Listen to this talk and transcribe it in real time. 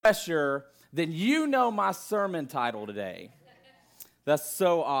Pressure, then you know my sermon title today. That's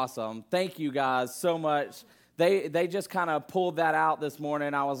so awesome. Thank you guys so much. They just kind of pulled that out this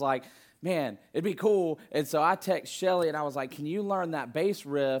morning. I was like, man, it'd be cool. And so I text Shelly and I was like, can you learn that bass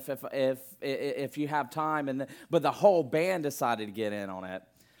riff if you have time? But the whole band decided to get in on it.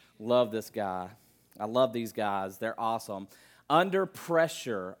 Love this guy. I love these guys. They're awesome. Under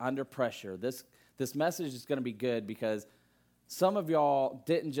pressure. This message is going to be good because some of y'all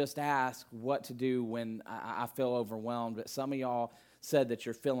didn't just ask what to do when I feel overwhelmed, but some of y'all said that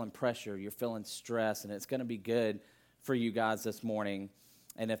you're feeling pressure, you're feeling stress, and it's going to be good for you guys this morning.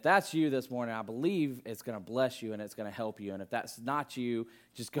 And if that's you this morning, I believe it's going to bless you and it's going to help you. And if that's not you,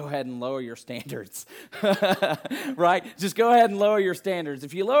 just go ahead and lower your standards, right? Just go ahead and lower your standards.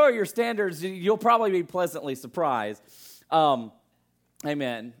 If you lower your standards, you'll probably be pleasantly surprised.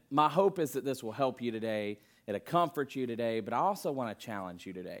 Amen. My hope is that this will help you today. It'll comfort you today, but I also want to challenge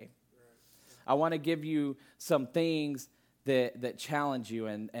you today. I want to give you some things that challenge you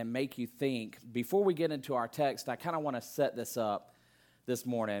and make you think. Before we get into our text, I kind of want to set this up this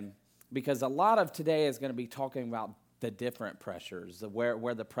morning because a lot of today is going to be talking about the different pressures,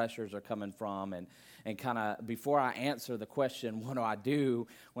 where the pressures are coming from, and kind of before I answer the question, what do I do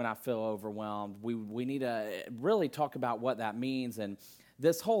when I feel overwhelmed, we need to really talk about what that means. And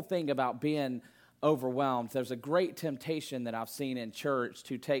this whole thing about being overwhelmed, there's a great temptation that I've seen in church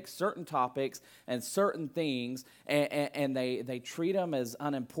to take certain topics and certain things and they treat them as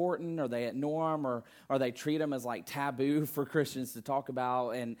unimportant, or they ignore them, or they treat them as like taboo for Christians to talk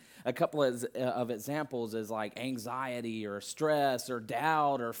about. And a couple of examples is like anxiety or stress or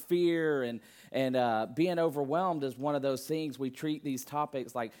doubt or fear, and being overwhelmed is one of those things. We treat these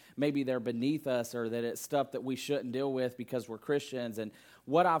topics like maybe they're beneath us, or that it's stuff that we shouldn't deal with because we're Christians. And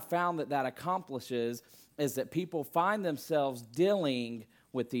what I've found that accomplishes is that people find themselves dealing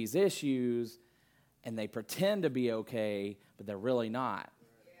with these issues and they pretend to be okay, but they're really not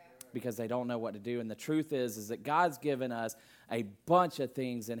because they don't know what to do. And the truth is that God's given us a bunch of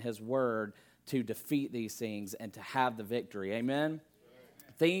things in His Word to defeat these things and to have the victory. Amen?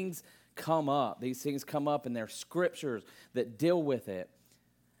 Things come up. These things come up, and there are scriptures that deal with it.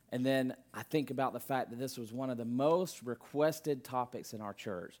 And then I think about the fact that this was one of the most requested topics in our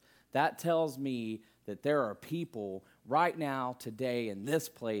church. That tells me that there are people right now, today, in this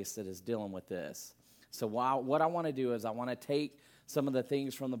place that is dealing with this. So what I want to do is I want to take some of the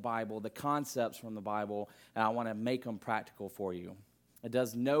things from the Bible, the concepts from the Bible, and I want to make them practical for you. It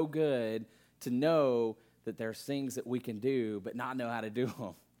does no good to know that there's things that we can do, but not know how to do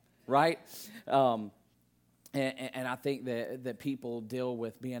them, right? And I think that people deal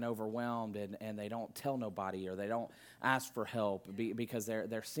with being overwhelmed and they don't tell nobody, or they don't ask for help because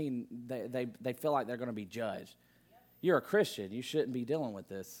they're seen, they feel like they're going to be judged. You're a Christian. You shouldn't be dealing with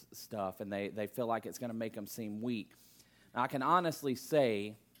this stuff, and they feel like it's going to make them seem weak. Now, I can honestly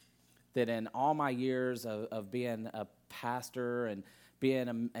say that in all my years of being a pastor and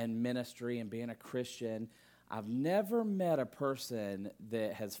being in ministry and being a Christian, I've never met a person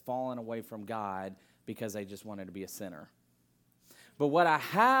that has fallen away from God because they just wanted to be a sinner. But what I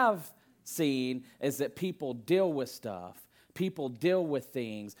have seen is that people deal with stuff. People deal with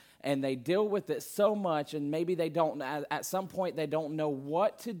things, and they deal with it so much, and maybe they don't, at some point they don't know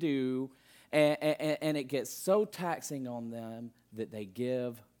what to do, and it gets so taxing on them that they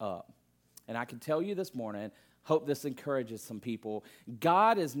give up. And I can tell you this morning, hope this encourages some people,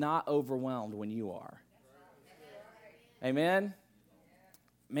 God is not overwhelmed when you are. Amen?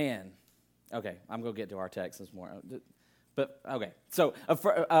 Man. Okay, I'm going to get to our text this morning. But, okay, so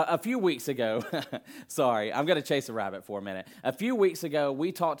a few weeks ago, sorry, I'm going to chase a rabbit for a minute. A few weeks ago,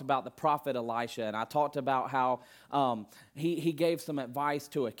 we talked about the prophet Elisha, and I talked about how he gave some advice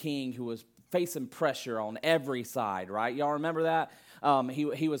to a king who was facing pressure on every side, right? Y'all remember that?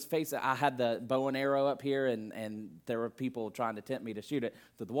 He was facing, I had the bow and arrow up here, and there were people trying to tempt me to shoot it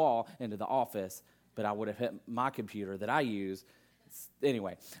through the wall into the office, but I would have hit my computer that I use.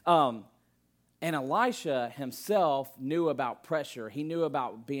 Anyway, and Elisha himself knew about pressure. He knew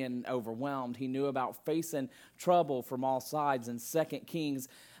about being overwhelmed. He knew about facing trouble from all sides. In 2 Kings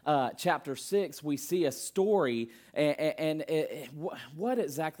chapter 6, we see a story, and what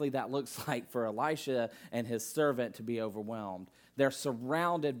exactly that looks like for Elisha and his servant to be overwhelmed. They're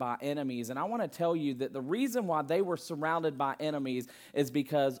surrounded by enemies, and I want to tell you that the reason why they were surrounded by enemies is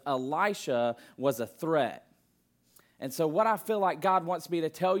because Elisha was a threat. And so what I feel like God wants me to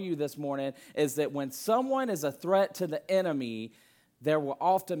tell you this morning is that when someone is a threat to the enemy, there will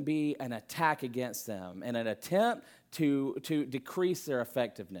often be an attack against them and an attempt to decrease their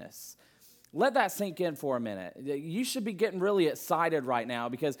effectiveness. Let that sink in for a minute. You should be getting really excited right now,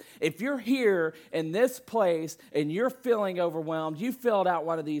 because if you're here in this place and you're feeling overwhelmed, you filled out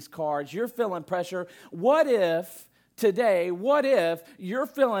one of these cards, you're feeling pressure, what if you're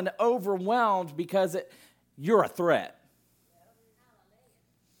feeling overwhelmed because you're a threat?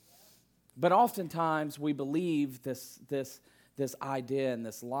 But oftentimes we believe this idea and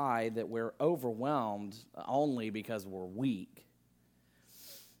this lie that we're overwhelmed only because we're weak.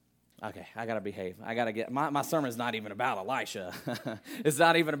 Okay, I got to behave. I got to get, my sermon is not even about Elisha. It's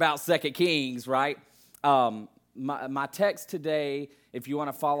not even about 2 Kings, right? My text today, if you want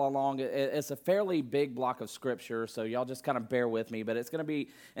to follow along, it's a fairly big block of scripture, so y'all just kind of bear with me. But it's going to be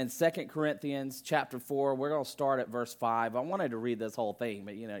in 2 Corinthians chapter 4. We're going to start at verse 5. I wanted to read this whole thing,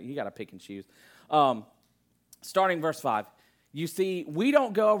 but you got to pick and choose. Starting verse 5. You see, we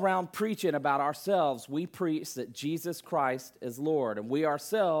don't go around preaching about ourselves. We preach that Jesus Christ is Lord, and we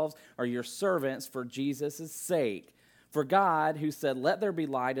ourselves are your servants for Jesus' sake. For God, who said, "Let there be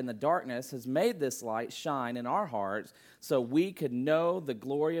light," in the darkness, has made this light shine in our hearts so we could know the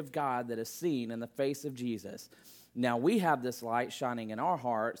glory of God that is seen in the face of Jesus. Now we have this light shining in our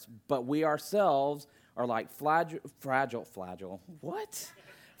hearts, but we ourselves are like fragile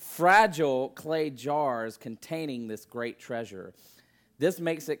clay jars containing this great treasure. This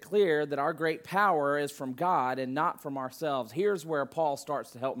makes it clear that our great power is from God and not from ourselves. Here's where Paul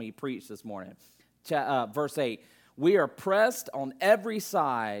starts to help me preach this morning. Verse 8, we are pressed on every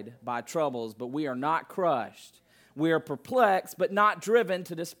side by troubles, but we are not crushed. We are perplexed, but not driven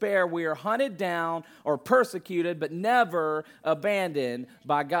to despair. We are hunted down or persecuted, but never abandoned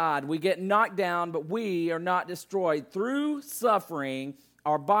by God. We get knocked down, but we are not destroyed. Through suffering,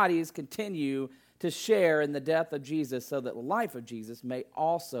 our bodies continue to share in the death of Jesus so that the life of Jesus may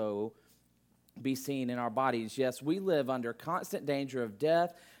also be seen in our bodies. Yes, we live under constant danger of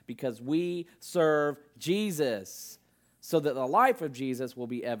death because we serve Jesus, so that the life of Jesus will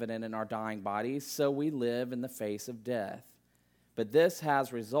be evident in our dying bodies, so we live in the face of death. But this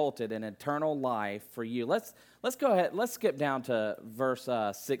has resulted in eternal life for you. Let's go ahead. Let's skip down to verse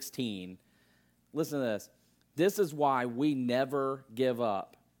 16. Listen to this. This is why we never give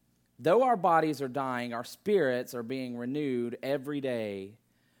up. Though our bodies are dying, our spirits are being renewed every day.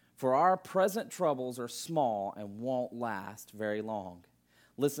 For our present troubles are small and won't last very long.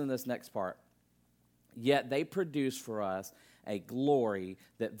 Listen to this next part. Yet they produce for us a glory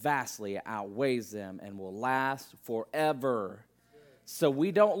that vastly outweighs them and will last forever. So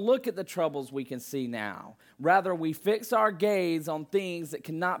we don't look at the troubles we can see now. Rather, we fix our gaze on things that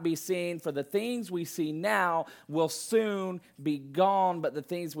cannot be seen, for the things we see now will soon be gone, but the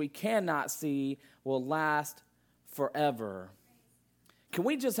things we cannot see will last forever. Can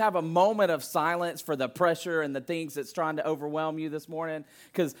we just have a moment of silence for the pressure and the things that's trying to overwhelm you this morning?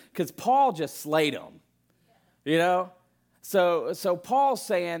 Because Paul just slayed them, you know? So Paul's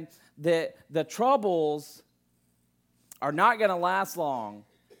saying that the troubles are not going to last long,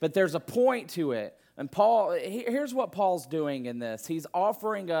 but there's a point to it. And Paul, here's what Paul's doing in this. He's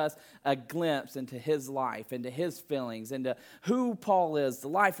offering us a glimpse into his life, into his feelings, into who Paul is, the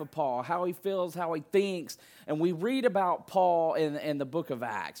life of Paul, how he feels, how he thinks. And we read about Paul in the book of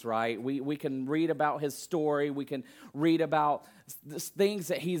Acts, right? We can read about his story. We can read about things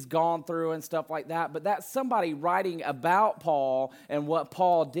that he's gone through and stuff like that. But that's somebody writing about Paul and what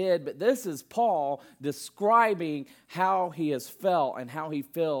Paul did. But this is Paul describing how he has felt and how he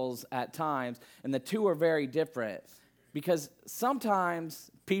feels at times. And the two are very different, because sometimes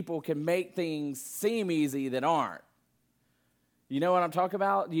people can make things seem easy that aren't. You know what I'm talking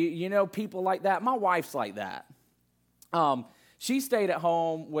about? You know people like that? My wife's like that. She stayed at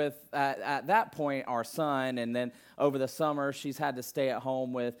home with, at that point, our son, and then over the summer, she's had to stay at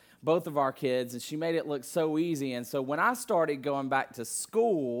home with both of our kids, and she made it look so easy. And so when I started going back to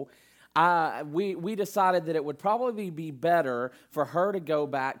school, we decided that it would probably be better for her to go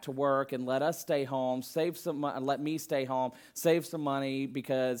back to work and let us stay home, save some money, let me stay home, save some money,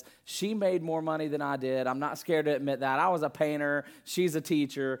 because she made more money than I did. I'm not scared to admit that. I was a painter. She's a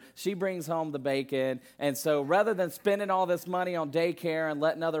teacher. She brings home the bacon. And so rather than spending all this money on daycare and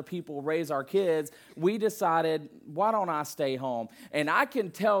letting other people raise our kids, we decided, why don't I stay home? And I can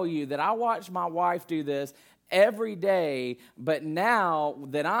tell you that I watched my wife do this every day, but now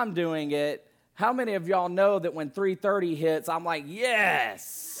that I'm doing it, how many of y'all know that when 3:30 hits, I'm like,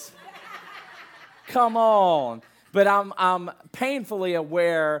 yes, come on. But I'm painfully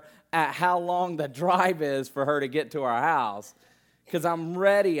aware at how long the drive is for her to get to our house, because I'm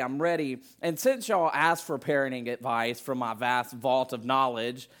ready. And since y'all asked for parenting advice from my vast vault of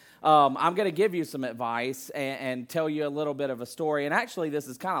knowledge, I'm going to give you some advice and tell you a little bit of a story. And actually, this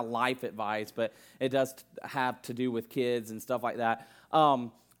is kind of life advice, but it does have to do with kids and stuff like that.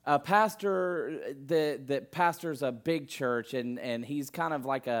 A pastor that pastors a big church, and he's kind of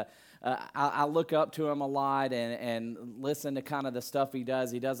like I look up to him a lot and listen to kind of the stuff he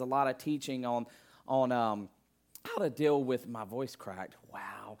does. He does a lot of teaching on how to deal with, my voice cracked,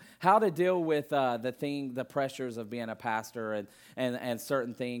 wow, how to deal with the pressures of being a pastor and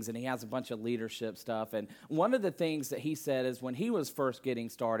certain things, and he has a bunch of leadership stuff. And one of the things that he said is when he was first getting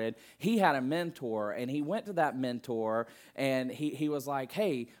started, he had a mentor, and he went to that mentor, and he was like,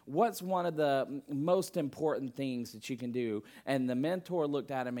 hey, what's one of the most important things that you can do? And the mentor looked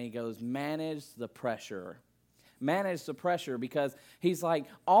at him and he goes, manage the pressure. Manage the pressure, because he's like,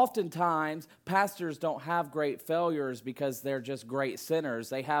 oftentimes pastors don't have great failures because they're just great sinners.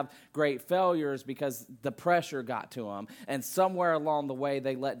 They have great failures because the pressure got to them, and somewhere along the way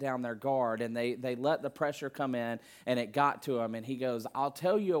they let down their guard, and they let the pressure come in, and it got to them. And he goes, I'll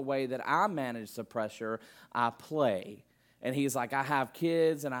tell you a way that I manage the pressure. I play. And he's like, I have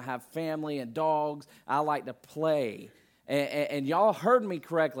kids and I have family and dogs. I like to play. And y'all heard me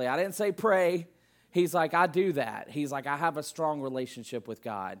correctly. I didn't say pray. He's like, I do that. He's like, I have a strong relationship with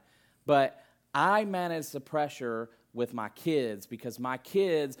God. But I manage the pressure with my kids because my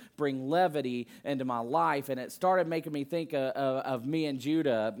kids bring levity into my life. And it started making me think of me and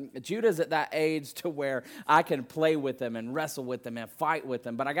Judah. Judah's at that age to where I can play with them and wrestle with them and fight with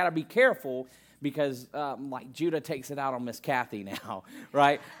them. But I got to be careful because like Judah takes it out on Miss Kathy now,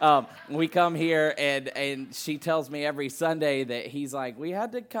 right? We come here and she tells me every Sunday that he's like, we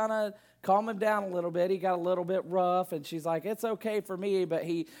had to kind of calm him down a little bit. He got a little bit rough, and she's like, it's okay for me, but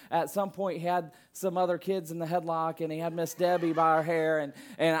he, at some point, he had some other kids in the headlock, and he had Miss Debbie by her hair,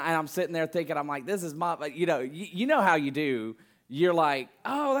 and I'm sitting there thinking, I'm like, this is my, you know how you do. You're like,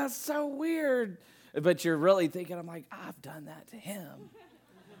 oh, that's so weird, but you're really thinking, I'm like, I've done that to him.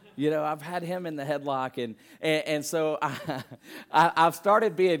 I've had him in the headlock, and so I've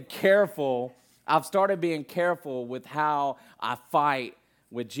started being careful. I've started being careful with how I fight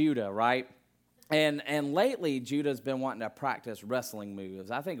with Judah, right? And lately, Judah's been wanting to practice wrestling moves.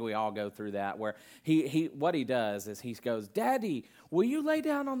 I think we all go through that, where he what he does is he goes, Daddy, will you lay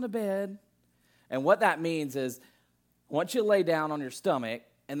down on the bed? And what that means is, I want you to lay down on your stomach,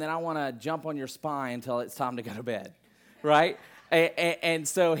 and then I want to jump on your spine until it's time to go to bed, right? And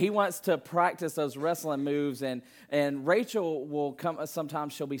so he wants to practice those wrestling moves, and Rachel will come.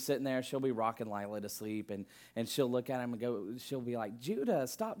 Sometimes she'll be sitting there, she'll be rocking Lila to sleep, and she'll look at him and she'll be like, Judah,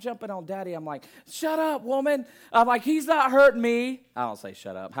 stop jumping on Daddy. I'm like, shut up, woman. I'm like, he's not hurting me. I don't say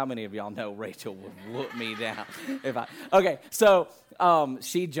shut up. How many of y'all know Rachel would whoop me down okay, so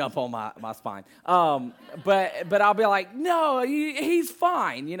she'd jump on my spine. But I'll be like, no, he's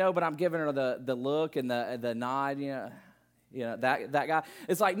fine, but I'm giving her the look and the nod, that guy.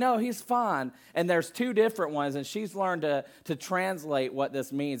 It's like, no, he's fine. And there's two different ones, and she's learned to translate what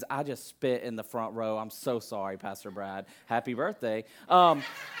this means. I just spit in the front row. I'm so sorry, Pastor Brad. Happy birthday.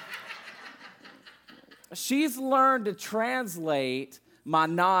 She's learned to translate my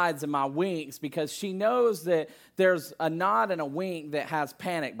nods and my winks because she knows that there's a nod and a wink that has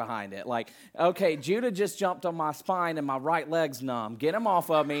panic behind it. Like, okay, Judah just jumped on my spine and my right leg's numb. Get him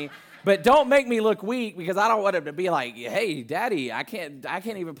off of me. But don't make me look weak because I don't want him to be like, hey, Daddy, I can't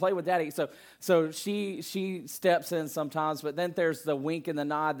even play with Daddy. So she steps in sometimes, but then there's the wink and the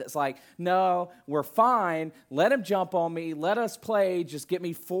nod that's like, no, we're fine. Let him jump on me. Let us play. Just get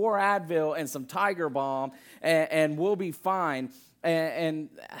me 4 Advil and some Tiger Balm, and we'll be fine. And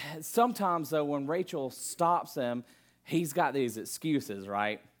sometimes, though, when Rachel stops him, he's got these excuses,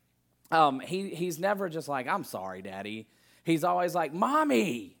 right? He's never just like, I'm sorry, Daddy. He's always like,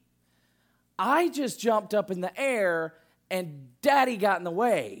 Mommy, I just jumped up in the air and Daddy got in the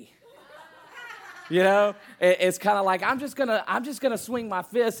way. It's kind of like I'm just gonna swing my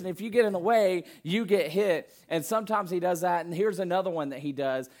fist, and if you get in the way, you get hit. And sometimes he does that. And here's another one that he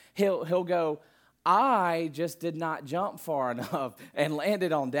does. He'll go, I just did not jump far enough and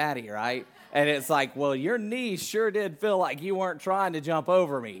landed on Daddy, right? And it's like, well, your knee sure did feel like you weren't trying to jump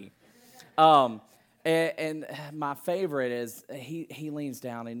over me. And my favorite is he leans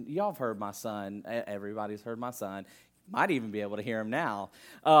down, and y'all have heard my son. Everybody's heard my son. Might even be able to hear him now.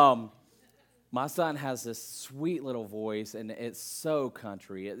 My son has this sweet little voice, and it's so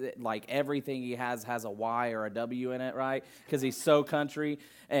country. Like everything he has a Y or a W in it, right? Because he's so country.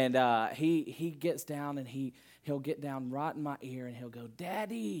 And he gets down, and he'll get down right in my ear, and he'll go,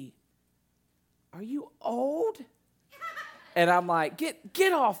 Daddy, are you old? And I'm like,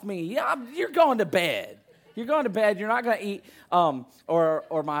 get off me. You're going to bed. You're going to bed. You're not going to eat. Or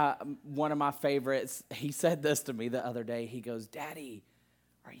one of my favorites, he said this to me the other day. He goes, Daddy,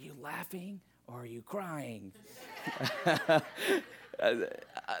 are you laughing or are you crying?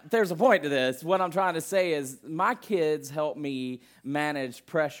 There's a point to this. What I'm trying to say is my kids help me manage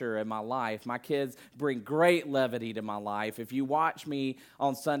pressure in my life. My kids bring great levity to my life. If you watch me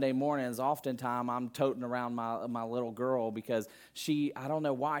on Sunday mornings, oftentimes I'm toting around my little girl because I don't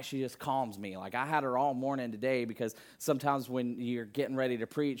know why, she just calms me. Like I had her all morning today because sometimes when you're getting ready to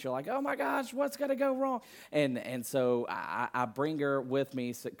preach, you're like, oh my gosh, what's going to go wrong? And so I bring her with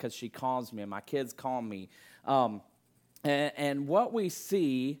me because she calms me and my kids calm me. And what we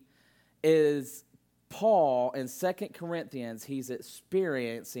see is Paul in 2 Corinthians, he's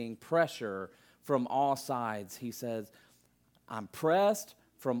experiencing pressure from all sides. He says, I'm pressed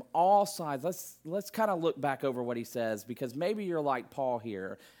from all sides. Let's kind of look back over what he says, because maybe you're like Paul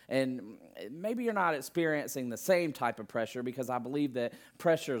here, and maybe you're not experiencing the same type of pressure, because I believe that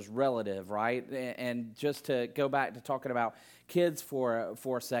pressure is relative, right? And just to go back to talking about kids for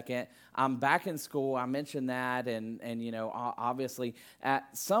a second, I'm back in school. I mentioned that, and obviously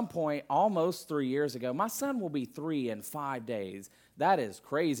at some point, almost 3 years ago, my son will be 3 in 5 days. That is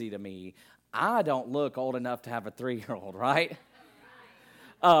crazy to me. I don't look old enough to have a 3-year-old, right?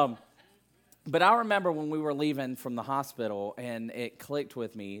 But I remember when we were leaving from the hospital, and it clicked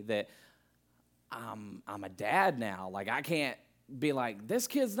with me that I'm a dad now. Like, I can't be like, this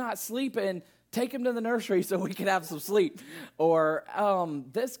kid's not sleeping, take him to the nursery so we can have some sleep. Or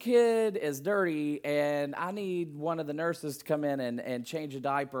this kid is dirty, and I need one of the nurses to come in and change a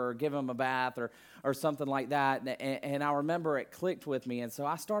diaper or give him a bath or something like that. And I remember it clicked with me, and so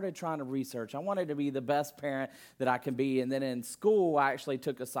I started trying to research. I wanted to be the best parent that I can be. And then in school, I actually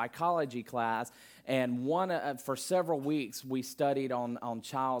took a psychology class, and for several weeks, we studied on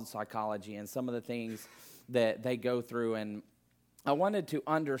child psychology and some of the things that they go through. And I wanted to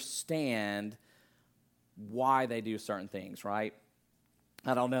understand why they do certain things, right?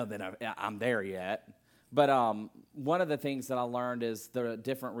 I don't know that I'm there yet. But one of the things that I learned is the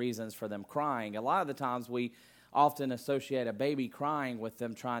different reasons for them crying. A lot of the times we often associate a baby crying with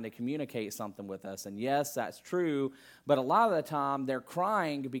them trying to communicate something with us. And yes, that's true. But a lot of the time they're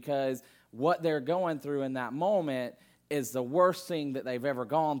crying because what they're going through in that moment is the worst thing that they've ever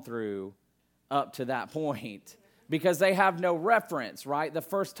gone through up to that point. Because they have no reference, right? The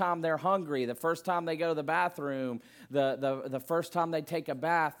first time they're hungry, the first time they go to the bathroom, the first time they take a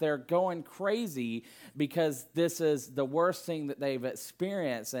bath, they're going crazy because this is the worst thing that they've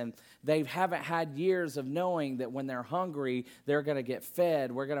experienced. And they haven't had years of knowing that when they're hungry, they're going to get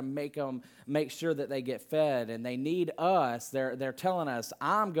fed. We're going to make sure that they get fed. And they need us. They're telling us,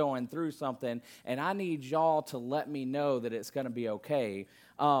 I'm going through something, and I need y'all to let me know that it's going to be okay.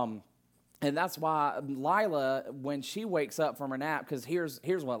 And that's why Lila, when she wakes up from her nap, because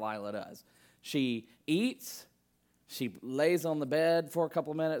here's what Lila does. She eats, she lays on the bed for a couple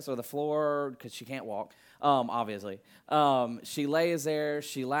of minutes, or the floor, because she can't walk, obviously. She lays there,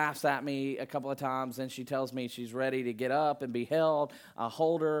 she laughs at me a couple of times, and she tells me she's ready to get up and be held. I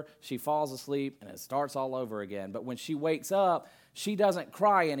hold her, she falls asleep, and it starts all over again. But when she wakes up, she doesn't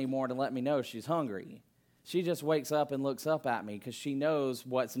cry anymore to let me know she's hungry. She just wakes up and looks up at me because she knows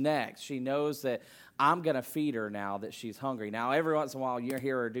what's next. She knows that I'm going to feed her now that she's hungry. Now, every once in a while, you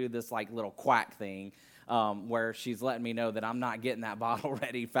hear her do this like little quack thing where she's letting me know that I'm not getting that bottle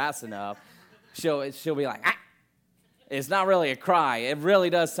ready fast enough. She'll be like, ah. It's not really a cry. It really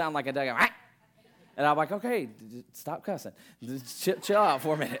does sound like a dog. Ah. And I'm like, okay, stop cussing. Just chill out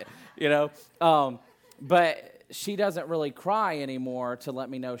for a minute, But she doesn't really cry anymore to let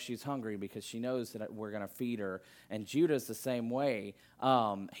me know she's hungry because she knows that we're going to feed her. And Judah's the same way.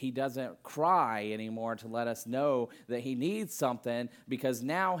 He doesn't cry anymore to let us know that he needs something because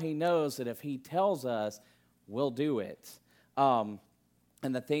now he knows that if he tells us, we'll do it. And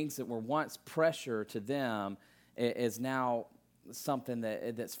the things that were once pressure to them is now something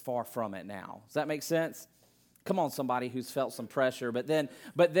that's far from it now. Does that make sense? Come on, somebody who's felt some pressure, but then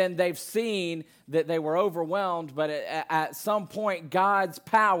they've seen that they were overwhelmed, but at some point, God's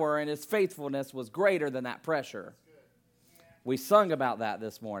power and his faithfulness was greater than that pressure. We sung about that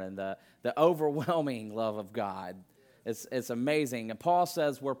this morning, the overwhelming love of God. It's amazing. And Paul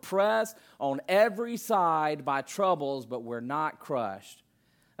says, we're pressed on every side by troubles, but we're not crushed.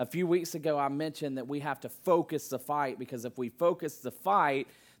 A few weeks ago, I mentioned that we have to focus the fight, because if we focus the fight,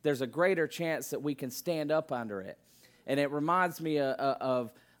 there's a greater chance that we can stand up under it. And it reminds me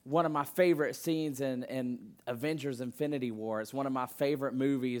of one of my favorite scenes in Avengers Infinity War. It's one of my favorite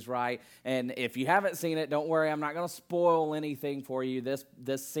movies, right? And if you haven't seen it, don't worry, I'm not going to spoil anything for you.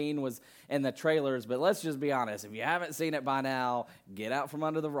 This scene was in the trailers, but let's just be honest. If you haven't seen it by now, get out from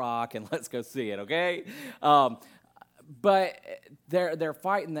under the rock and let's go see it, okay? But they're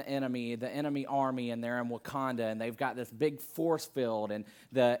fighting the enemy army, and they're in Wakanda, and they've got this big force field, and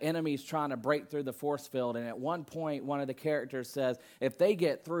the enemy's trying to break through the force field. And at one point, one of the characters says, if they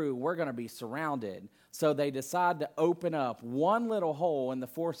get through, we're going to be surrounded. So they decide to open up one little hole in the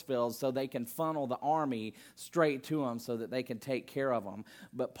force field so they can funnel the army straight to them so that they can take care of them.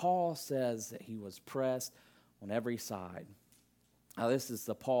 But Paul says that he was pressed on every side. Now, this is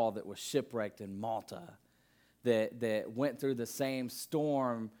the Paul that was shipwrecked in Malta, that went through the same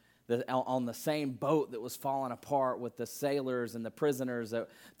storm on the same boat that was falling apart with the sailors and the prisoners that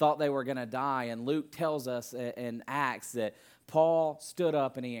thought they were going to die. And Luke tells us in Acts that Paul stood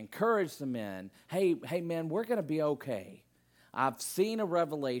up and he encouraged the men. Hey, men, we're going to be okay. I've seen a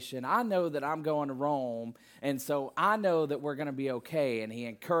revelation. I know that I'm going to Rome, and so I know that we're going to be okay. And he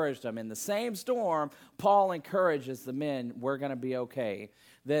encouraged them. In the same storm, Paul encourages the men, we're going to be okay.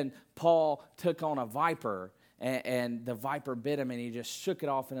 Then Paul took on a viper, and the viper bit him, and he just shook it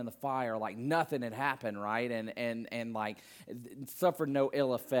off into the fire like nothing had happened, right? And like suffered no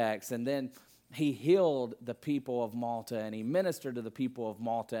ill effects. And then he healed the people of Malta, and he ministered to the people of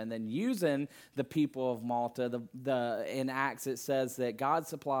Malta. And then using the people of Malta, in Acts it says that God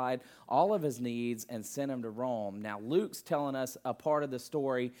supplied all of his needs and sent him to Rome. Now Luke's telling us a part of the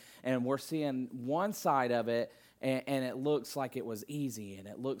story, and we're seeing one side of it, and it looks like it was easy, and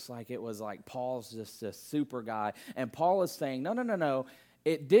it looks like it was like Paul's just a super guy. And Paul is saying, no.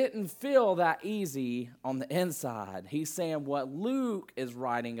 It didn't feel that easy on the inside. He's saying what Luke is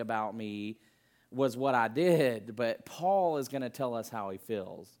writing about me was what I did, but Paul is going to tell us how he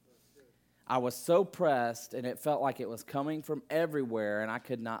feels. I was so pressed, and it felt like it was coming from everywhere, and I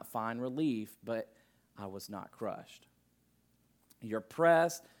could not find relief, but I was not crushed. You're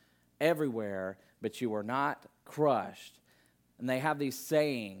pressed everywhere, but you are not crushed. And they have these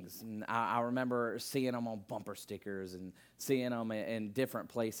sayings, and I remember seeing them on bumper stickers and seeing them in different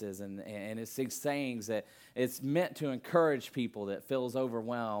places, and it's these sayings that it's meant to encourage people that feels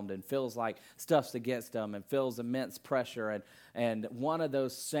overwhelmed and feels like stuff's against them and feels immense pressure. And one of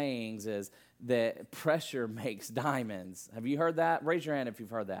those sayings is that pressure makes diamonds. Have you heard that? Raise your hand if you've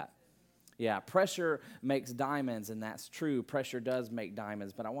heard that. Yeah, pressure makes diamonds, and that's true. Pressure does make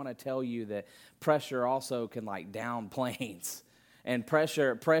diamonds, but I want to tell you that pressure also can like down planes. And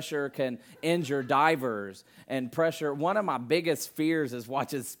pressure can injure divers. And pressure, one of my biggest fears is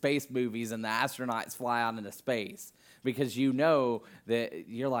watching space movies and the astronauts fly out into space, because you know that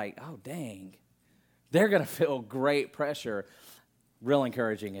you're like, oh, dang, they're going to feel great pressure. Real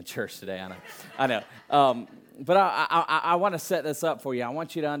encouraging in church today, I know. But I want to set this up for you. I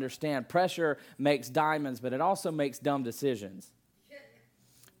want you to understand pressure makes diamonds, but it also makes dumb decisions.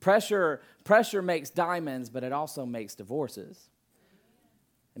 Pressure makes diamonds, but it also makes divorces.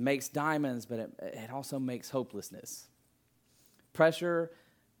 It makes diamonds, but it also makes hopelessness. Pressure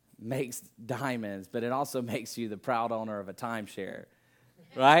makes diamonds, but it also makes you the proud owner of a timeshare,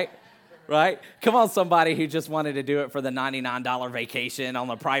 right? Right? Come on, somebody who just wanted to do it for the $99 vacation on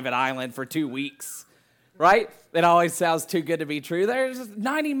a private island for 2 weeks, right? It always sounds too good to be true. There's just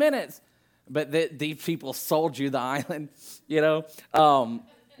 90 minutes, but these people sold you the island, you know?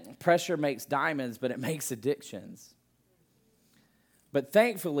 Pressure makes diamonds, but it makes addictions. But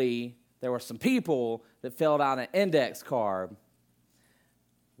thankfully, there were some people that filled out an index card.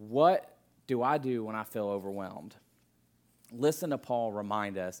 What do I do when I feel overwhelmed? Listen to Paul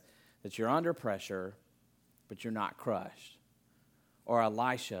remind us that you're under pressure, but you're not crushed. Or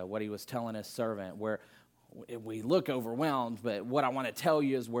Elisha, what he was telling his servant, where we look overwhelmed, but what I want to tell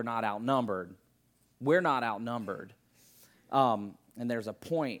you is we're not outnumbered. We're not outnumbered. And there's a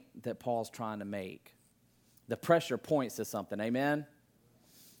point that Paul's trying to make. The pressure points to something, amen?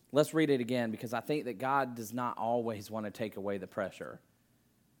 Let's read it again, because I think that God does not always want to take away the pressure.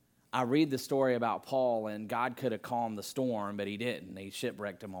 I read the story about Paul, and God could have calmed the storm, but he didn't. He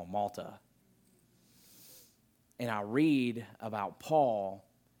shipwrecked him on Malta. And I read about Paul,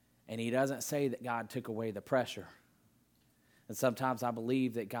 and he doesn't say that God took away the pressure. And sometimes I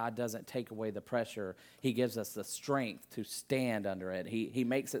believe that God doesn't take away the pressure. He gives us the strength to stand under it. He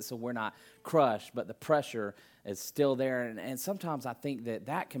makes it so we're not crushed, but the pressure is still there. And sometimes I think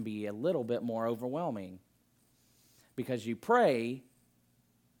that can be a little bit more overwhelming, because you pray,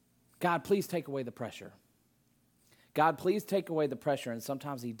 God, please take away the pressure. God, please take away the pressure. And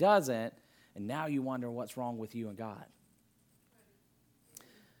sometimes he doesn't, and now you wonder what's wrong with you and God.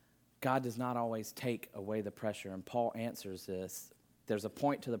 God does not always take away the pressure, and Paul answers this. There's a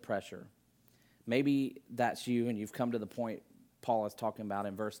point to the pressure. Maybe that's you, and you've come to the point Paul is talking about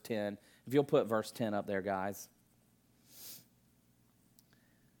in verse 10. If you'll put verse 10 up there, guys.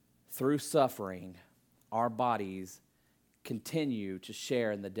 Through suffering, our bodies continue to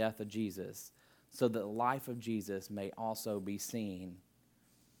share in the death of Jesus, so that the life of Jesus may also be seen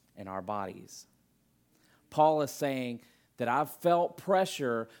in our bodies. Paul is saying that I've felt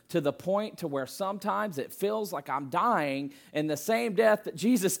pressure to the point to where sometimes it feels like I'm dying in the same death that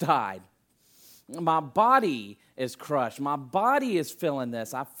Jesus died. My body is crushed. My body is feeling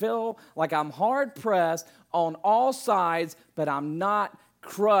this. I feel like I'm hard pressed on all sides, but I'm not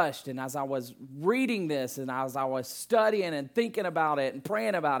crushed. And as I was reading this and as I was studying and thinking about it and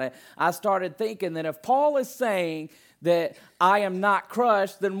praying about it, I started thinking that if Paul is saying that I am not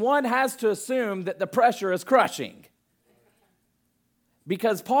crushed, then one has to assume that the pressure is crushing.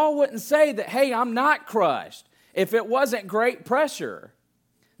 Because Paul wouldn't say that, hey, I'm not crushed, if it wasn't great pressure.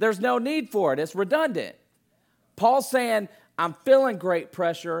 There's no need for it. It's redundant. Paul's saying, I'm feeling great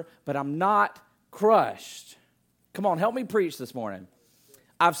pressure, but I'm not crushed. Come on, help me preach this morning.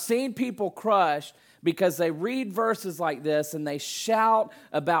 I've seen people crushed because they read verses like this and they shout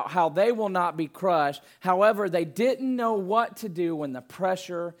about how they will not be crushed. However, they didn't know what to do when the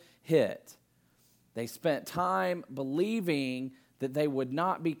pressure hit. They spent time believing that they would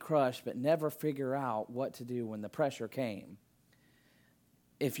not be crushed, but never figure out what to do when the pressure came.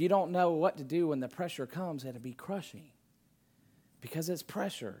 If you don't know what to do when the pressure comes, it'll be crushing because it's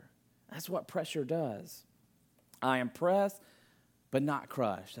pressure. That's what pressure does. I am pressed, but not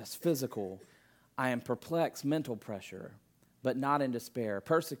crushed. That's physical. I am perplexed, mental pressure, but not in despair.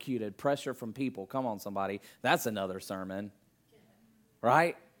 Persecuted, pressure from people. Come on, somebody. That's another sermon,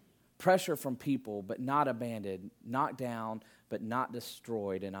 right? Pressure from people, but not abandoned. Knocked down, but not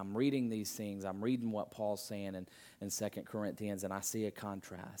destroyed. And I'm reading these things. I'm reading what Paul's saying in 2 Corinthians, and I see a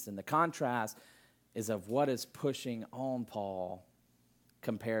contrast. And the contrast is of what is pushing on Paul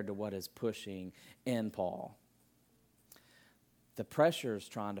compared to what is pushing in Paul. The pressure is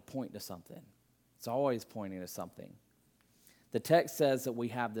trying to point to something. It's always pointing to something. The text says that we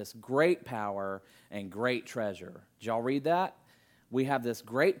have this great power and great treasure. Did y'all read that? We have this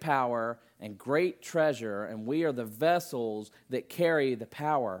great power and great treasure, and we are the vessels that carry the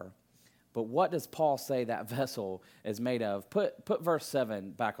power. But what does Paul say that vessel is made of? Put verse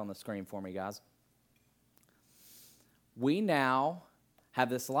 7 back on the screen for me, guys. We now have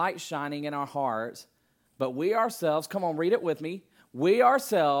this light shining in our hearts, but we ourselves, come on, read it with me. We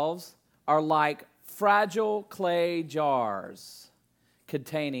ourselves are like fragile clay jars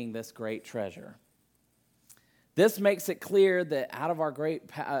containing this great treasure. This makes it clear that out of our great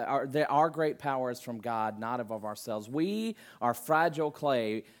power is from God, not of ourselves. We are fragile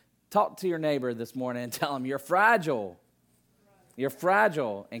clay. Talk to your neighbor this morning and tell him you're fragile. You're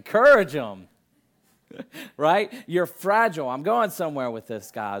fragile. Encourage them. Right? You're fragile. I'm going somewhere with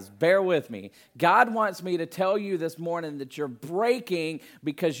this, guys. Bear with me. God wants me to tell you this morning that you're breaking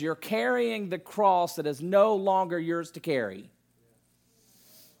because you're carrying the cross that is no longer yours to carry.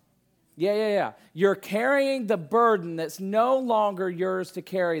 Yeah. You're carrying the burden that's no longer yours to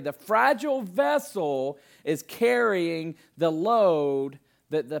carry. The fragile vessel is carrying the load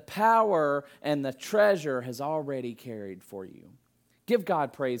that the power and the treasure has already carried for you. Give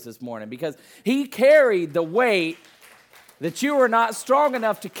God praise this morning because He carried the weight that you are not strong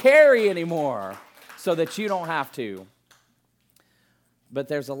enough to carry anymore so that you don't have to. But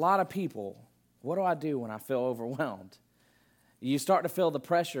there's a lot of people. What do I do when I feel overwhelmed? You start to feel the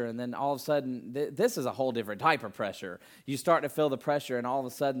pressure, and then all of a sudden, this is a whole different type of pressure. You start to feel the pressure, and all of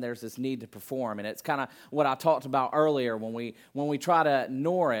a sudden, there's this need to perform. And it's kind of what I talked about earlier when we try to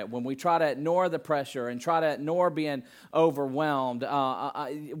ignore it, when we try to ignore the pressure and try to ignore being overwhelmed.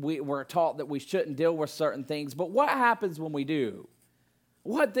 We're taught that we shouldn't deal with certain things. But what happens when we do?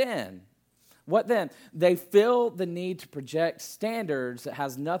 What then? What then? They feel the need to project standards that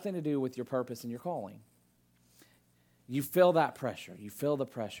has nothing to do with your purpose and your calling. You feel that pressure. You feel the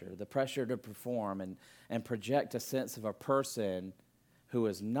pressure to perform and project a sense of a person who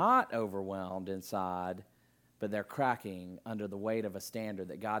is not overwhelmed inside, but they're cracking under the weight of a standard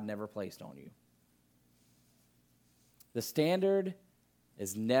that God never placed on you. The standard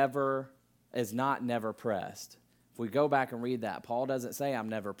is not never pressed. If we go back and read that, Paul doesn't say I'm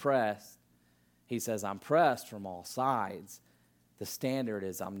never pressed. He says I'm pressed from all sides. The standard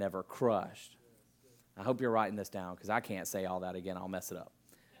is I'm never crushed. I hope you're writing this down because I can't say all that again. I'll mess it up.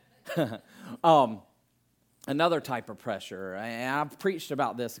 another type of pressure. And I've preached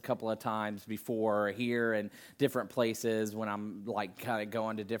about this a couple of times before here in different places when I'm like kind of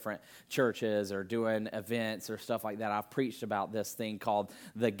going to different churches or doing events or stuff like that. I've preached about this thing called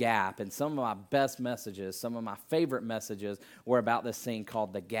the gap. And some of my best messages, some of my favorite messages were about this thing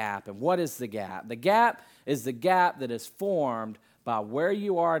called the gap. And what is the gap? The gap is the gap that is formed by where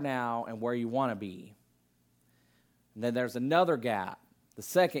you are now and where you want to be. And then there's another gap. The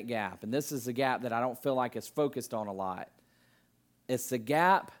second gap, and this is the gap that I don't feel like is focused on a lot. It's the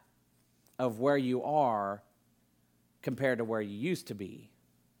gap of where you are compared to where you used to be.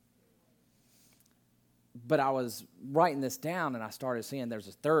 But I was writing this down, and I started seeing there's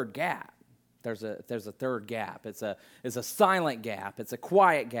a third gap. There's a third gap. It's a silent gap. It's a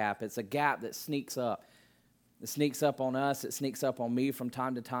quiet gap. It's a gap that sneaks up. It sneaks up on us. It sneaks up on me from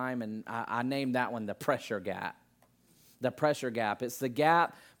time to time, and I named that one the pressure gap. The pressure gap. It's the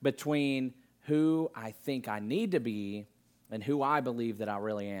gap between who I think I need to be and who I believe that I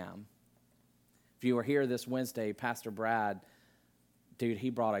really am. If you were here this Wednesday, Pastor Brad, dude,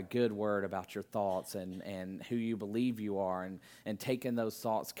 he brought a good word about your thoughts and who you believe you are and taking those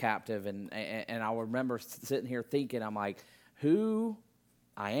thoughts captive. And I remember sitting here thinking, I'm like, who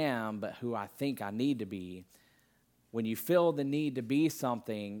I am, but who I think I need to be. When you feel the need to be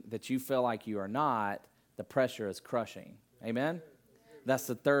something that you feel like you are not, the pressure is crushing. Amen? That's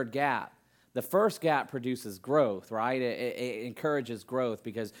the third gap. The first gap produces growth, right? It encourages growth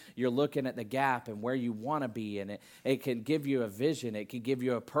because you're looking at the gap and where you want to be, and it can give you a vision. It can give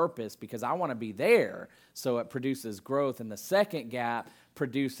you a purpose because I want to be there, so it produces growth. And the second gap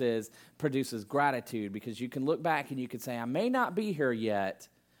produces gratitude because you can look back and you can say, I may not be here yet,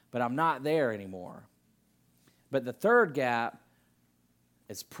 but I'm not there anymore. But the third gap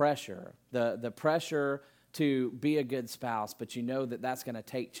is pressure. The pressure to be a good spouse, but you know that that's going to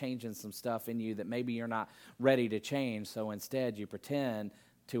take changing some stuff in you that maybe you're not ready to change, so instead you pretend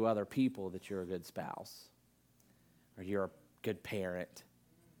to other people that you're a good spouse or you're a good parent.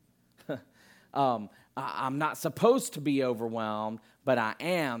 I'm not supposed to be overwhelmed, but I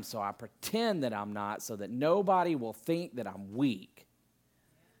am, so I pretend that I'm not so that nobody will think that I'm weak.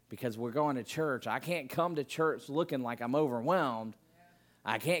 Because we're going to church. I can't come to church looking like I'm overwhelmed.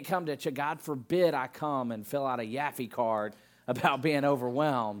 I can't come to church. God forbid I come and fill out a Yaffee card about being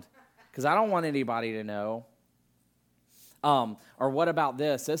overwhelmed because I don't want anybody to know. Or what about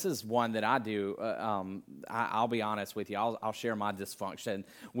this? This is one that I do. I'll be honest with you. I'll share my dysfunction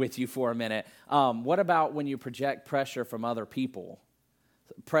with you for a minute. What about when you project pressure from other people?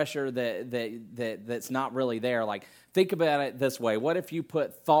 Pressure that's not really there. Like, think about it this way. What if you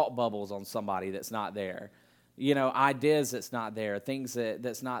put thought bubbles on somebody that's not there? You know, ideas that's not there, things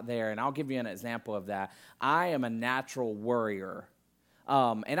that's not there. And I'll give you an example of that. I am a natural worrier.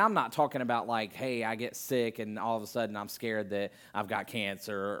 And I'm not talking about like, hey, I get sick and all of a sudden I'm scared that I've got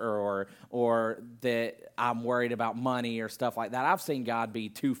cancer or that I'm worried about money or stuff like that. I've seen God be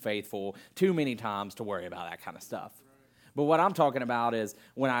too faithful too many times to worry about that kind of stuff. But what I'm talking about is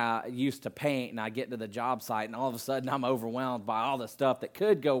when I used to paint and I get to the job site and all of a sudden I'm overwhelmed by all the stuff that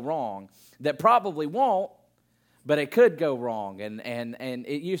could go wrong, that probably won't, but it could go wrong. And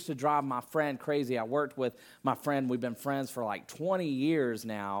it used to drive my friend crazy. I worked with my friend. We've been friends for like 20 years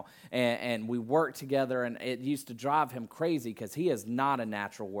now, and we worked together, and it used to drive him crazy because he is not a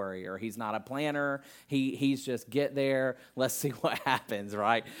natural worrier. He's not a planner. He's just get there, let's see what happens,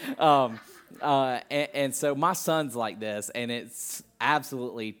 right? And so my son's like this, and it's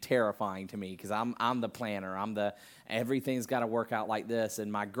absolutely terrifying to me because I'm the planner. Everything's got to work out like this, and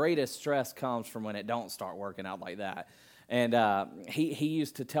my greatest stress comes from when it don't start working out like that. And he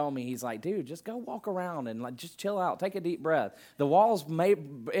used to tell me, he's like, dude, just go walk around and like just chill out, take a deep breath. The walls might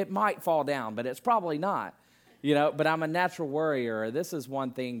fall down, but it's probably not, you know. But I'm a natural worrier. This is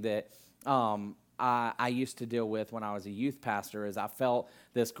one thing that I used to deal with when I was a youth pastor is I felt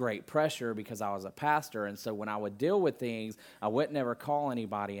this great pressure because I was a pastor. And so when I would deal with things, I would never call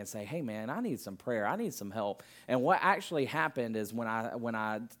anybody and say, hey, man, I need some prayer. I need some help. And what actually happened is when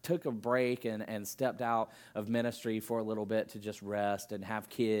I took a break and stepped out of ministry for a little bit to just rest and have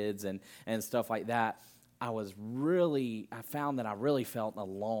kids and stuff like that, I found that I really felt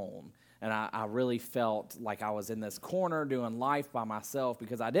alone. And I really felt like I was in this corner doing life by myself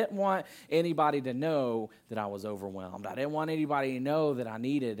because I didn't want anybody to know that I was overwhelmed. I didn't want anybody to know that I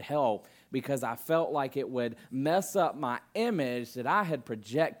needed help because I felt like it would mess up my image that I had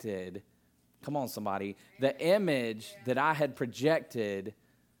projected. Come on, somebody. The image that I had projected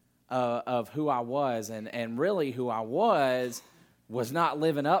of who I was. And really who I was not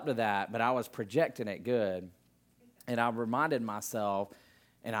living up to that, but I was projecting it good. And I reminded myself,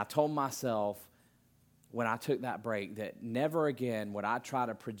 and I told myself, when I took that break that never again would I try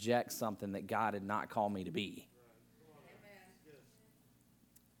to project something that God had not called me to be.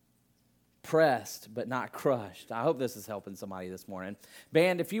 Pressed but not crushed. I hope this is helping somebody this morning.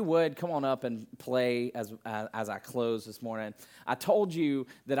 Band, if you would, come on up and play as I close this morning. I told you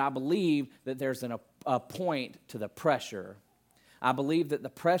that I believe that there's a point to the pressure. I believe that the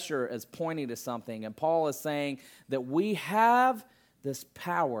pressure is pointing to something, and Paul is saying that we have this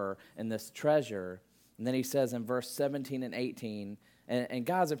power and this treasure. And then he says in verse 17 and 18, and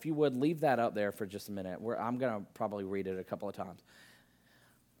guys, if you would, leave that up there for just a minute. I'm going to probably read it a couple of times.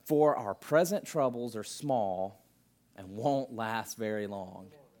 For our present troubles are small and won't last very long.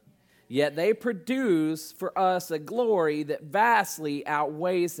 Yet they produce for us a glory that vastly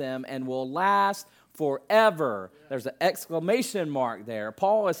outweighs them and will last forever. There's an exclamation mark there.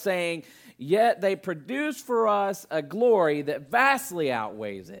 Paul is saying, yet they produce for us a glory that vastly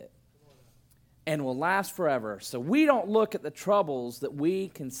outweighs it and will last forever. So we don't look at the troubles that we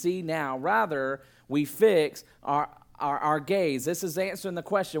can see now. Rather, we fix our gaze. This is answering the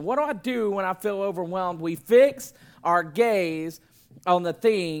question, what do I do when I feel overwhelmed? We fix our gaze on the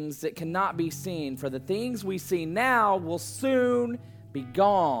things that cannot be seen. For the things we see now will soon be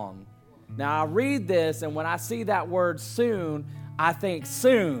gone. Now I read this, and when I see that word soon, I think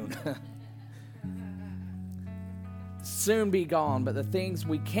soon. Soon be gone, but the things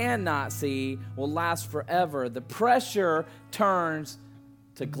we cannot see will last forever. The pressure turns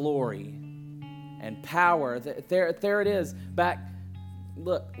to glory and power. There it is. Back,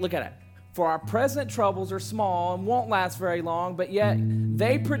 look at it. For our present troubles are small and won't last very long, but yet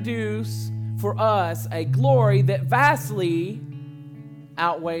they produce for us a glory that vastly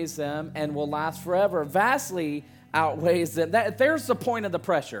outweighs them and will last forever. Vastly outweighs them. There's the point of the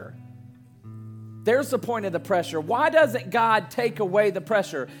pressure. There's the point of the pressure. Why doesn't God take away the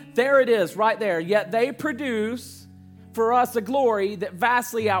pressure? There it is, right there. Yet they produce for us a glory that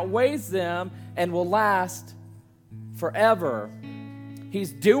vastly outweighs them and will last forever.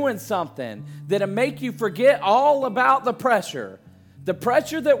 He's doing something that'll make you forget all about the pressure. The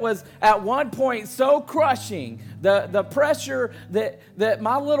pressure that was at one point so crushing. The pressure that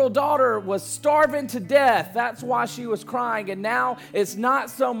my little daughter was starving to death. That's why she was crying. And now it's not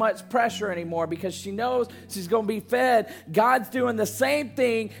so much pressure anymore because she knows she's going to be fed. God's doing the same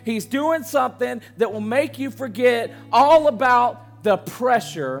thing. He's doing something that will make you forget all about the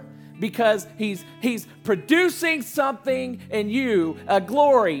pressure, because he's producing something in you, a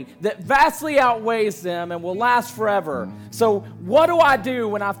glory that vastly outweighs them and will last forever. So what do I do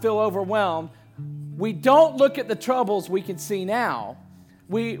when I feel overwhelmed? We don't look at the troubles we can see now.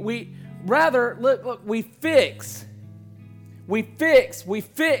 We rather, look, we fix. We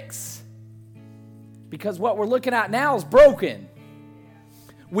fix. Because what we're looking at now is broken.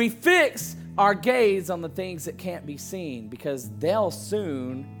 We fix our gaze on the things that can't be seen because they'll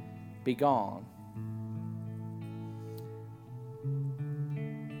soon be gone.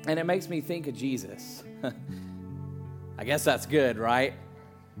 And it makes me think of Jesus. I guess that's good, right?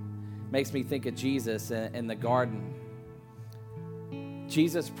 Makes me think of Jesus in the garden.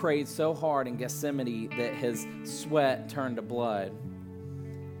 Jesus prayed so hard in Gethsemane that his sweat turned to blood.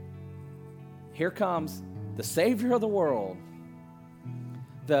 Here comes the Savior of the world,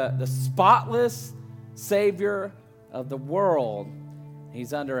 the spotless Savior of the world.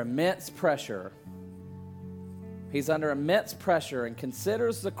 He's under immense pressure. He's under immense pressure and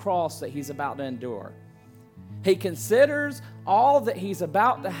considers the cross that he's about to endure. He considers all that he's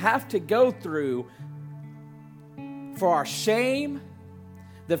about to have to go through for our shame,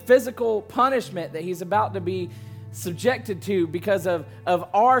 the physical punishment that he's about to be subjected to because of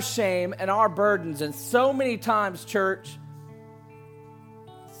our shame and our burdens. And so many times, church,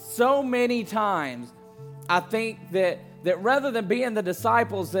 so many times, I think that rather than being the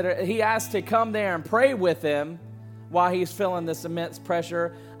disciples that he asked to come there and pray with him while he's feeling this immense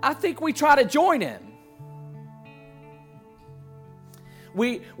pressure, I think we try to join him.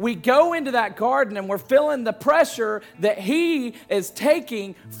 We go into that garden and we're feeling the pressure that he is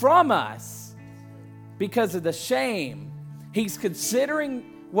taking from us because of the shame. He's considering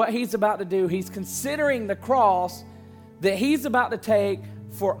what he's about to do. He's considering the cross that he's about to take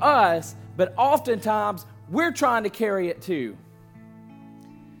for us, but oftentimes we're trying to carry it too.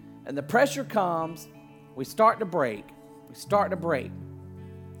 And the pressure comes, we start to break.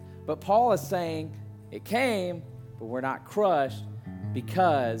 But Paul is saying it came, but we're not crushed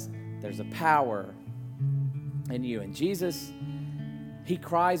because there's a power in you. And Jesus, he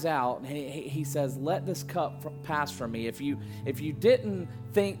cries out and he says, let this cup pass from me. If you didn't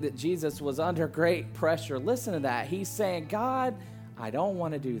think that Jesus was under great pressure, listen to that. He's saying, God, I don't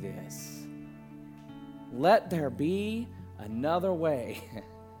want to do this. let there be another way.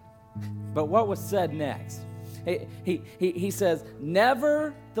 But what was said next? He says,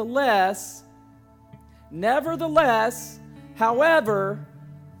 nevertheless, however,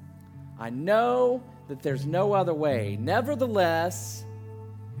 I know that there's no other way. Nevertheless,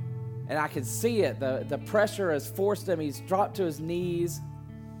 and I can see it, the pressure has forced him. He's dropped to his knees,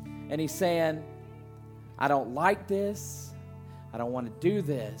 and he's saying, I don't like this. I don't want to do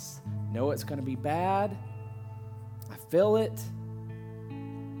this. No, it's going to be bad. I feel it.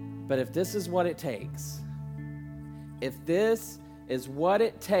 But if this is what it takes,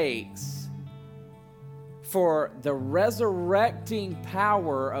 for the resurrecting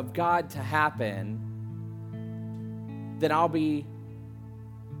power of God to happen, then I'll be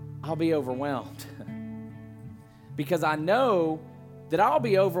overwhelmed. Because I know that I'll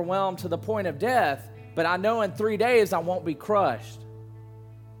be overwhelmed to the point of death, but I know in 3 days I won't be crushed.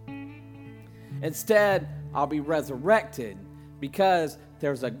 Instead, I'll be resurrected because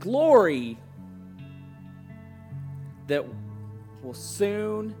there's a glory that will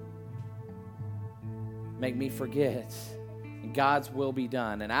soon make me forget, and God's will be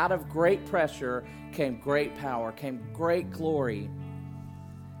done. And out of great pressure came great power, came great glory.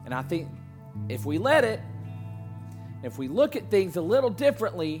 And I think if we let it, if we look at things a little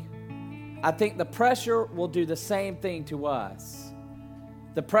differently, I think the pressure will do the same thing to us.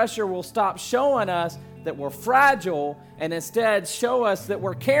 The pressure will stop showing us that we're fragile and instead show us that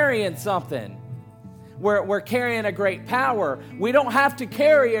we're carrying something. We're carrying a great power. We don't have to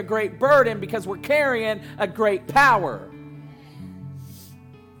carry a great burden because we're carrying a great power.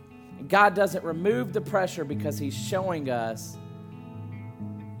 And God doesn't remove the pressure because He's showing us,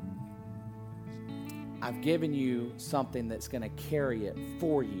 I've given you something that's going to carry it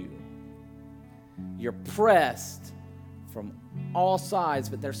for you. You're pressed from all sides,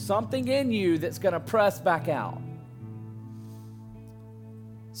 but there's something in you that's going to press back out.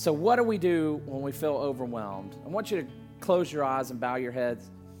 So what do we do when we feel overwhelmed? I want you to close your eyes and bow your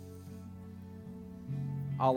heads.